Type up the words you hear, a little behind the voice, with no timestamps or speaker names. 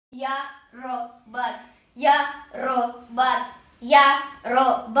Я робот. Я робот. Я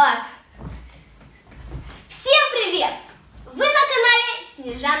робот. Всем привет! Вы на канале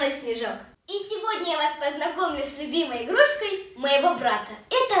Снежана.Снежок. И сегодня я вас познакомлю с любимой игрушкой моего брата.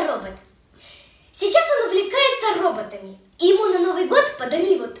 Это робот. Сейчас он увлекается роботами. И ему на Новый год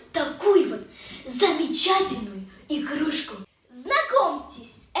подарили вот такую вот замечательную игрушку.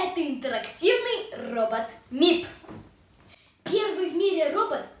 Знакомьтесь, это интерактивный робот МиП. Первый в мире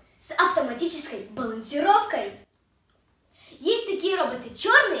робот с автоматической балансировкой. Есть такие роботы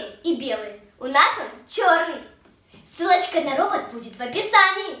черные и белые. У нас он черный. Ссылочка на робот будет в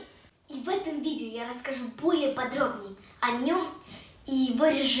описании. И в этом видео я расскажу более подробнее о нем и его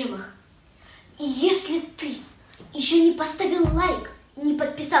режимах. И если ты еще не поставил лайк и не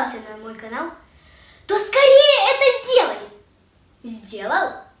подписался на мой канал, то скорее это делай.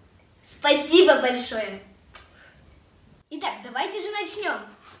 Сделал? Спасибо большое. Итак, давайте же начнем.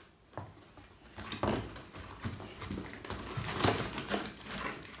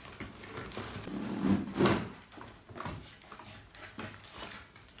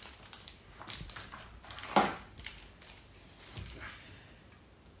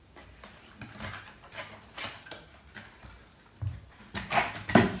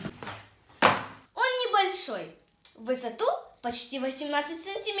 Большой, в высоту почти 18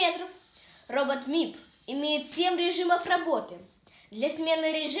 сантиметров. Робот МиП имеет 7 режимов работы. Для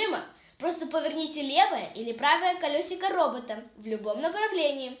смены режима просто поверните левое или правое колесико робота в любом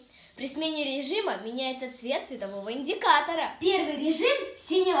направлении. При смене режима меняется цвет светового индикатора. Первый режим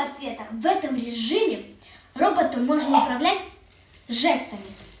синего цвета. В этом режиме роботу можно управлять жестами.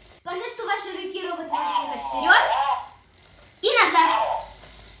 По жесту вашей руки робот может ехать вперед и назад.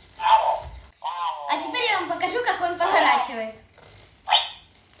 А теперь я вам покажу, как он поворачивает.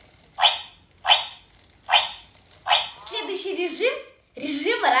 Следующий режим –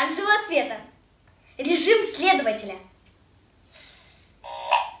 режим оранжевого цвета. Режим следователя.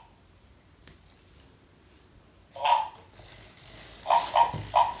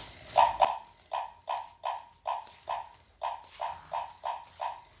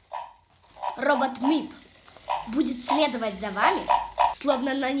 Робот МиП будет следовать за вами,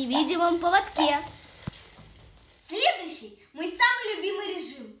 словно на невидимом поводке. Следующий – мой самый любимый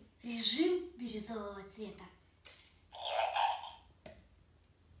режим. Режим бирюзового цвета.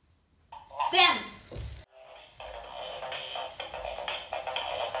 Дэнс.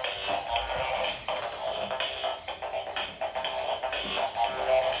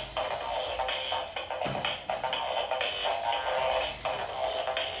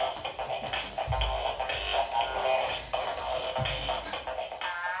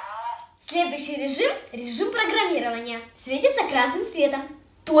 Следующий режим – режим программирования. Светится красным цветом.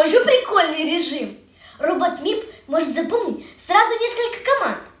 Тоже прикольный режим. Робот МиП может запомнить сразу несколько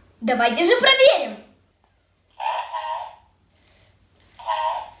команд. Давайте же проверим.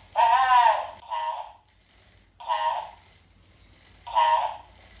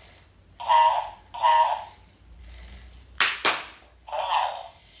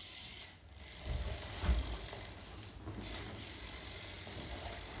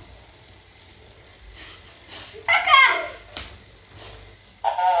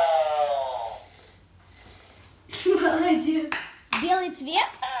 Молодец. Белый цвет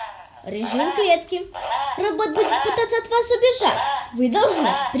 – режим клетки. Робот будет пытаться от вас убежать. Вы должны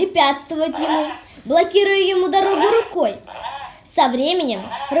препятствовать ему, блокируя ему дорогу рукой. Со временем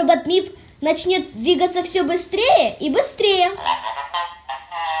робот МиП начнет двигаться все быстрее и быстрее.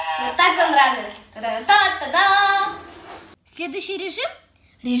 Вот так он радуется. Та-да-та-та-да! Следующий режим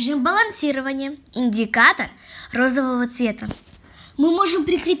 – режим балансирования. Индикатор розового цвета. Мы можем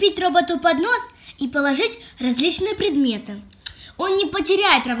прикрепить роботу под нос и положить различные предметы. Он не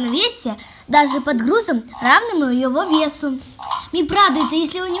потеряет равновесие даже под грузом, равным его весу. МиП радуется,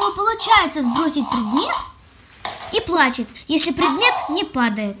 если у него получается сбросить предмет, и плачет, если предмет не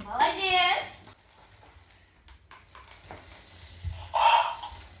падает. Молодец!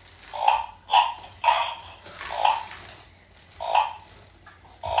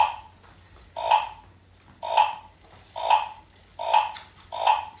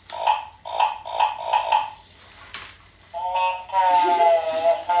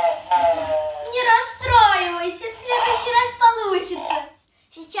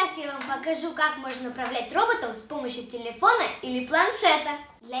 Сейчас я вам покажу, как можно управлять роботом с помощью телефона или планшета.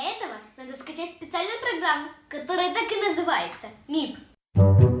 Для этого надо скачать специальную программу, которая так и называется МиП.